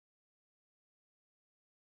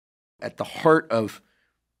At the heart of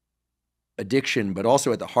addiction, but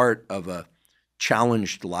also at the heart of a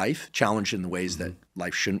challenged life, challenged in the ways that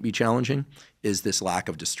life shouldn't be challenging, is this lack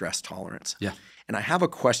of distress tolerance. Yeah. And I have a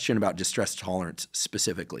question about distress tolerance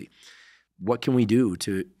specifically. What can we do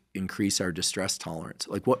to increase our distress tolerance?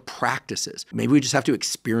 Like, what practices? Maybe we just have to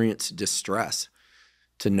experience distress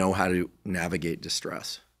to know how to navigate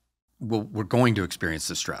distress. Well, we're going to experience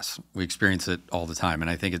distress. We experience it all the time. And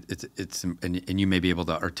I think it's and you may be able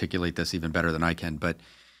to articulate this even better than I can, but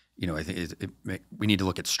I think we need to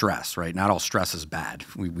look at stress, right? Not all stress is bad.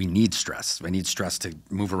 We need stress. I need stress to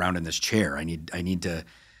move around in this chair. I need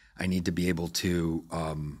to be able to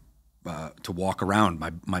walk around.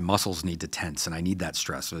 My muscles need to tense, and I need that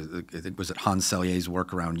stress. Was it Hans Selye's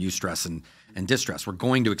work around eustress and distress? We're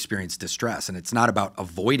going to experience distress, and it's not about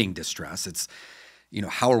avoiding distress. It's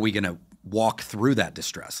how are we going to walk through that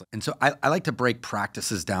distress? And so I like to break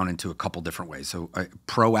practices down into a couple different ways. So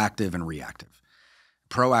proactive and reactive.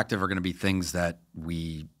 Proactive are going to be things that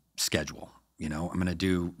we schedule. I'm going to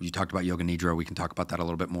do, you talked about yoga nidra. We can talk about that a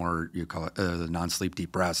little bit more. You call it the non-sleep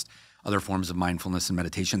deep rest, other forms of mindfulness and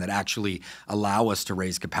meditation that actually allow us to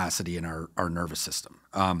raise capacity in our nervous system.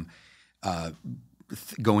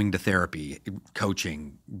 Going to therapy,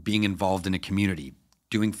 coaching, being involved in a community,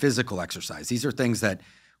 doing physical exercise. These are things that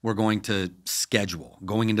we're going to schedule.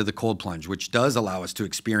 Going into the cold plunge, which does allow us to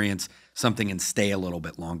experience something and stay a little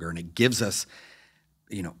bit longer. And it gives us,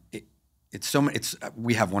 we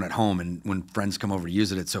have one at home, and when friends come over to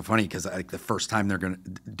use it, it's so funny because the first time they're going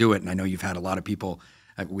to do it, and I know you've had a lot of people.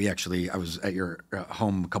 I was at your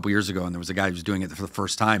home a couple years ago, and there was a guy who was doing it for the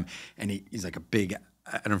first time, and he's like a big.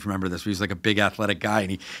 I don't remember this, but he's like a big athletic guy,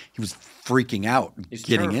 and he was freaking out,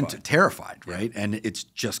 terrified, right? Yeah. And it's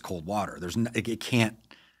just cold water. It can't.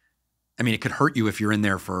 I mean, it could hurt you if you're in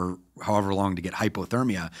there for however long to get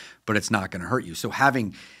hypothermia, but it's not going to hurt you. So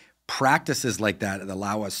having practices like that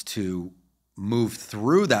allow us to move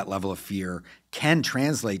through that level of fear can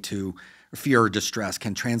translate to fear or distress,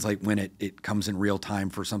 can translate when it comes in real time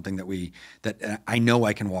for something that I know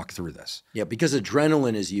I can walk through this. Yeah, because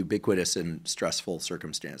adrenaline is ubiquitous in stressful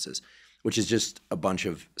circumstances, which is just a bunch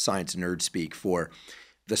of science nerd speak for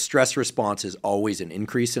the stress response is always an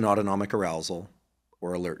increase in autonomic arousal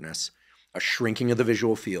or alertness, a shrinking of the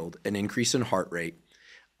visual field, an increase in heart rate,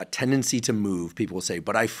 a tendency to move. People will say,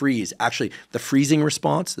 but I freeze. Actually, the freezing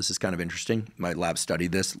response, this is kind of interesting. My lab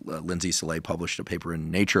studied this. Lindsay Soleil published a paper in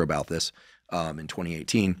Nature about this in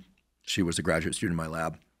 2018. She was a graduate student in my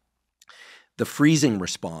lab. The freezing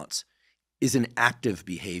response is an active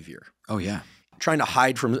behavior. Oh, yeah. Trying to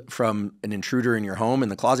hide from an intruder in your home in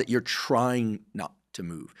the closet, you're trying not to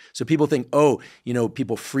move. So people think,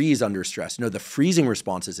 people freeze under stress. No, the freezing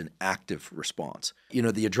response is an active response. The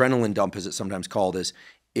adrenaline dump, as it's sometimes called,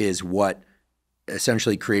 is what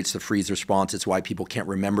essentially creates the freeze response. It's why people can't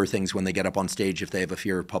remember things when they get up on stage if they have a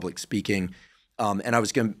fear of public speaking. And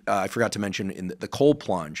I forgot to mention in the cold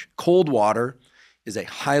plunge, cold water is a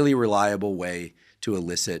highly reliable way to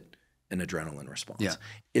elicit an adrenaline response. Yeah.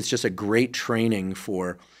 It's just a great training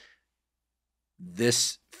for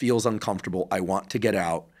this feels uncomfortable. I want to get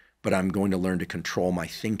out, but I'm going to learn to control my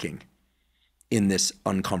thinking in this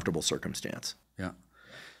uncomfortable circumstance. Yeah.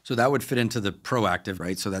 So that would fit into the proactive,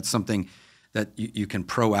 right? So that's something that you can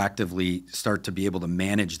proactively start to be able to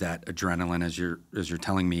manage that adrenaline as you're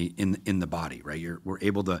telling me in the body, right? We're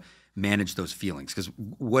able to manage those feelings, because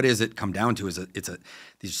what does it come down to is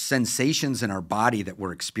these sensations in our body that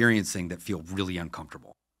we're experiencing that feel really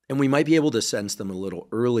uncomfortable. And we might be able to sense them a little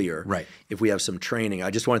earlier, right, if we have some training. I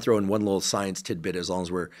just want to throw in one little science tidbit, as long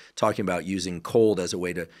as we're talking about using cold as a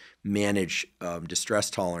way to manage distress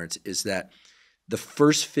tolerance, is that the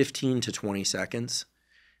first 15 to 20 seconds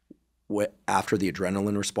after the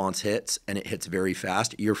adrenaline response hits, and it hits very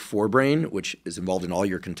fast, your forebrain, which is involved in all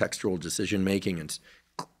your contextual decision-making and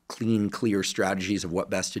clean, clear strategies of what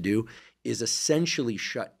best to do, is essentially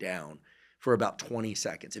shut down for about 20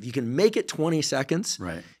 seconds. If you can make it 20 seconds,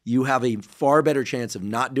 right, you have a far better chance of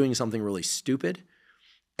not doing something really stupid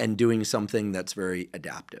and doing something that's very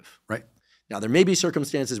adaptive. Right. Now, there may be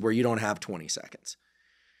circumstances where you don't have 20 seconds.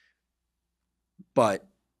 But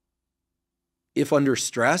if under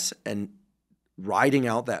stress, and riding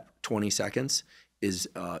out that 20 seconds is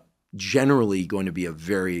generally going to be a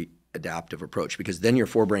very adaptive approach, because then your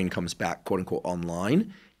forebrain comes back, quote unquote,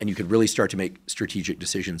 online, and you could really start to make strategic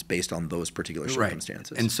decisions based on those particular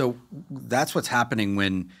circumstances. Right. And so that's what's happening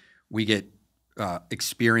when we get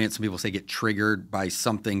experienced, some people say get triggered by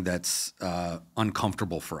something that's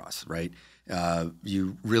uncomfortable for us, right?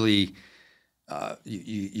 You really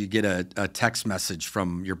you get a text message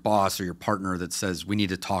from your boss or your partner that says, we need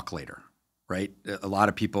to talk later, right? A lot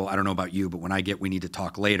of people, I don't know about you, but when I get, we need to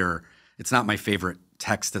talk later, it's not my favorite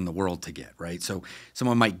text in the world to get, right? So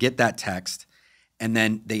someone might get that text and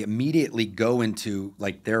then they immediately go into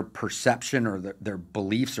like their perception or their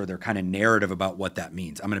beliefs or their kind of narrative about what that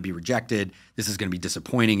means. I'm going to be rejected. This is going to be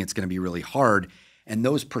disappointing. It's going to be really hard. And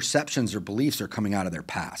those perceptions or beliefs are coming out of their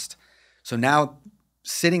past. So now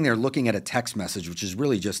sitting there looking at a text message, which is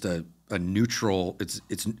really just a neutral,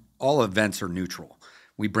 it's all events are neutral.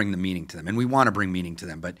 We bring the meaning to them and we want to bring meaning to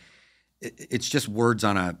them, but it's just words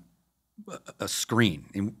on a screen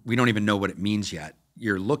and we don't even know what it means yet.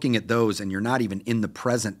 You're looking at those and you're not even in the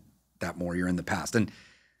present that more, you're in the past. And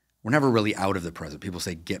we're never really out of the present. People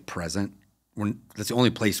say get present. That's the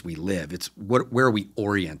only place we live. It's where are we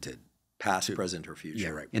oriented? Past, present, or future. Yeah,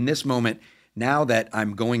 right. In this moment, now that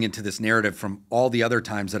I'm going into this narrative from all the other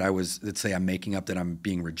times that I was, let's say I'm making up that I'm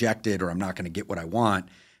being rejected or I'm not going to get what I want,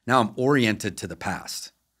 now I'm oriented to the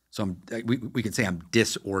past. So we could say I'm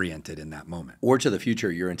disoriented in that moment. Or to the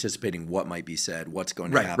future, you're anticipating what might be said, what's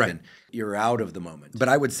going to happen. Right. You're out of the moment. But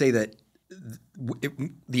I would say that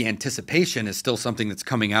the anticipation is still something that's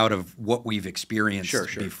coming out of what we've experienced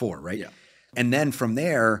before, right? Yeah. And then from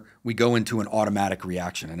there, we go into an automatic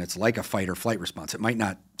reaction, and it's like a fight or flight response. It might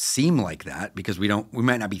not seem like that because we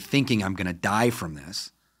might not be thinking I'm going to die from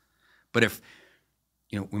this, but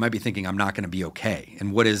we might be thinking I'm not going to be okay.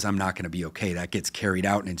 And what is I'm not going to be okay? That gets carried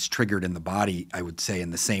out and it's triggered in the body, I would say,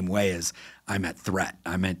 in the same way as I'm at threat,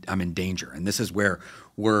 I'm in danger. And this is where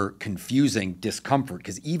we're confusing discomfort,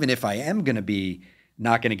 because even if I am going to be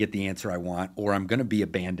not going to get the answer I want or I'm going to be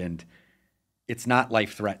abandoned, it's not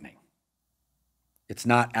life-threatening. It's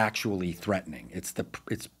not actually threatening. It's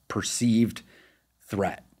perceived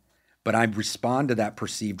threat. But I respond to that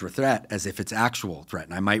perceived threat as if it's actual threat.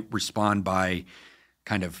 And I might respond by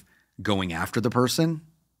kind of going after the person,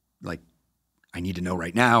 like I need to know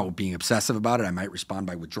right now, being obsessive about it. I might respond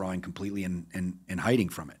by withdrawing completely and hiding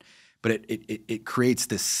from it. But it creates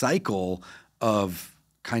this cycle of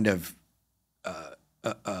kind of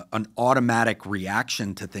an automatic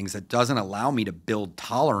reaction to things that doesn't allow me to build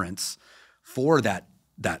tolerance for that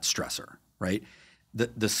stressor, right?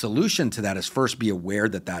 The solution to that is first be aware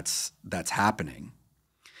that that's happening.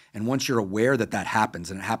 And once you're aware that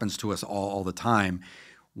happens, and it happens to us all the time,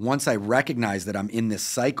 once I recognize that I'm in this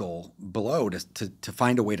cycle below, to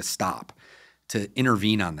find a way to stop, to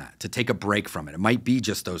intervene on that, to take a break from it. It might be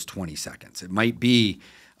just those 20 seconds. It might be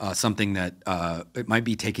something that it might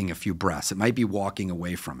be taking a few breaths. It might be walking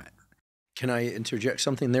away from it. Can I interject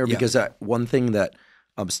something there? Yeah. Because one thing that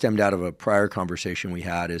stemmed out of a prior conversation we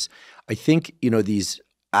had is I think, these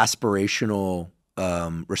aspirational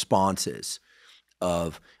responses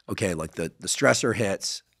of, okay, like the stressor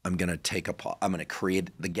hits, I'm going to take I'm going to create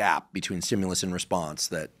the gap between stimulus and response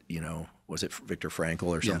that, was it Viktor Frankl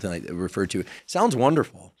or something like that referred to? Sounds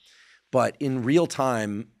wonderful, but in real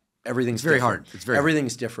time, everything's very different. hard. It's very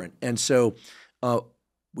Everything's different. And so,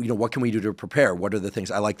 what can we do to prepare? What are the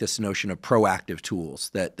things? I like this notion of proactive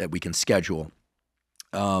tools that we can schedule.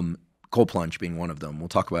 Cold plunge being one of them. We'll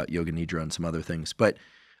talk about yoga nidra and some other things. But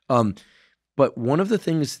one of the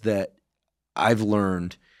things that I've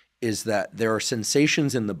learned is that there are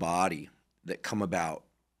sensations in the body that come about,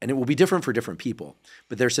 and it will be different for different people,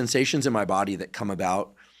 but there are sensations in my body that come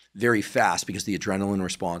about very fast because the adrenaline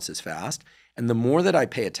response is fast. And the more that I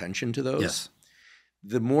pay attention to those,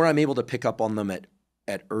 the more I'm able to pick up on them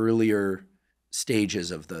at earlier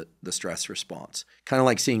stages of the stress response, kind of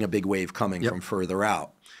like seeing a big wave coming from further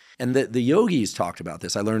out. And the yogis talked about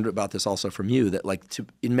this. I learned about this also from you, that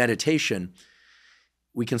in meditation,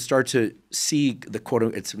 we can start to see the quote,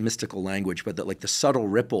 it's mystical language, but the subtle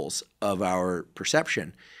ripples of our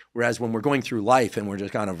perception. Whereas when we're going through life and we're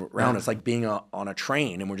just kind of around, it's like being on a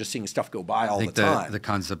train and we're just seeing stuff go by all the time. The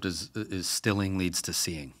concept is stilling leads to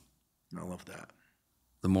seeing. I love that.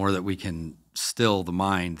 The more that we can still the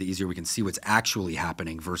mind, the easier we can see what's actually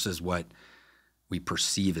happening versus what we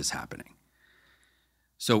perceive is happening.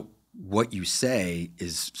 So what you say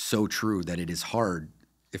is so true that it is hard.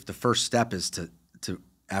 If the first step is to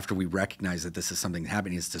after we recognize that this is something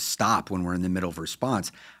happening, is to stop when we're in the middle of a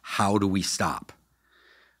response. How do we stop?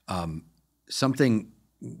 Something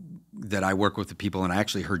that I work with the people, and I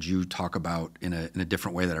actually heard you talk about in a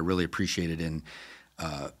different way that I really appreciated in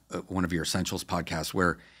one of your Essentials podcasts,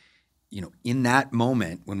 where, in that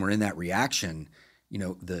moment when we're in that reaction,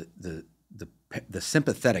 the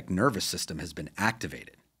sympathetic nervous system has been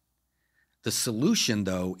activated. The solution,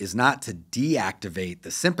 though, is not to deactivate the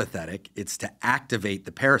sympathetic, it's to activate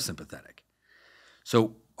the parasympathetic.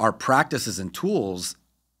 So our practices and tools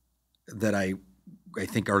that I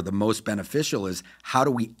think are the most beneficial is how do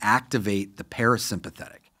we activate the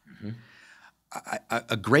parasympathetic? Mm-hmm.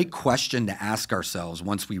 a great question to ask ourselves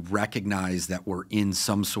once we recognize that we're in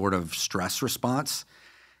some sort of stress response,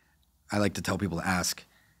 I like to tell people to ask,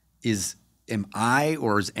 am I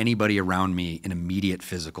or is anybody around me in immediate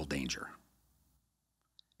physical danger?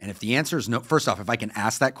 And if the answer is no, first off, if I can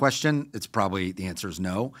ask that question, it's probably the answer is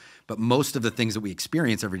no. But most of the things that we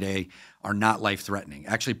experience every day are not life-threatening.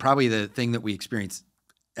 Actually, probably the thing that we experience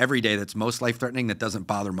every day that's most life-threatening that doesn't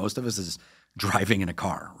bother most of us is driving in a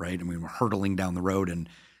car, right? I mean, we're hurtling down the road and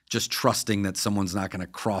just trusting that someone's not going to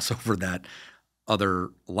cross over that other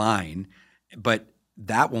line. But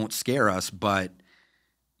that won't scare us. But,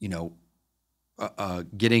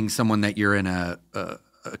 getting someone that you're in a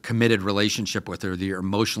committed relationship with or that you're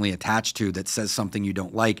emotionally attached to that says something you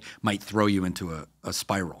don't like might throw you into a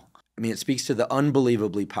spiral. I mean, it speaks to the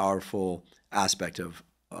unbelievably powerful aspect of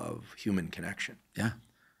human connection. Yeah.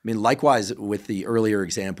 I mean, likewise, with the earlier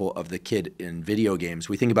example of the kid in video games,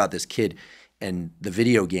 we think about this kid and the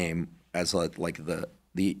video game as like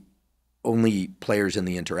the only players in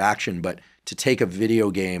the interaction, but to take a video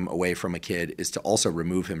game away from a kid is to also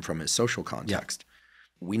remove him from his social context.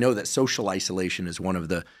 Yeah. We know that social isolation is one of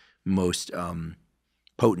the most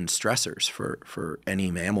potent stressors for any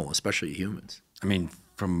mammal, especially humans. I mean,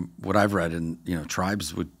 from what I've read, and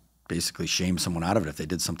tribes would basically shame someone out of it if they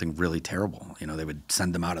did something really terrible. They would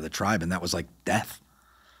send them out of the tribe, and that was like death.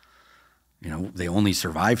 They only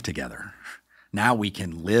survived together. Now we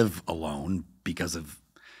can live alone because of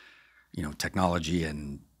technology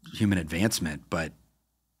and human advancement, but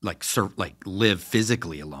like live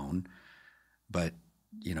physically alone. But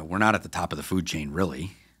we're not at the top of the food chain,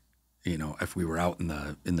 really. If we were out in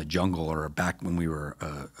the jungle or back when we were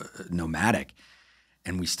nomadic,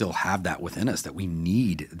 and we still have that within us, that we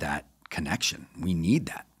need that connection. We need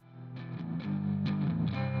that.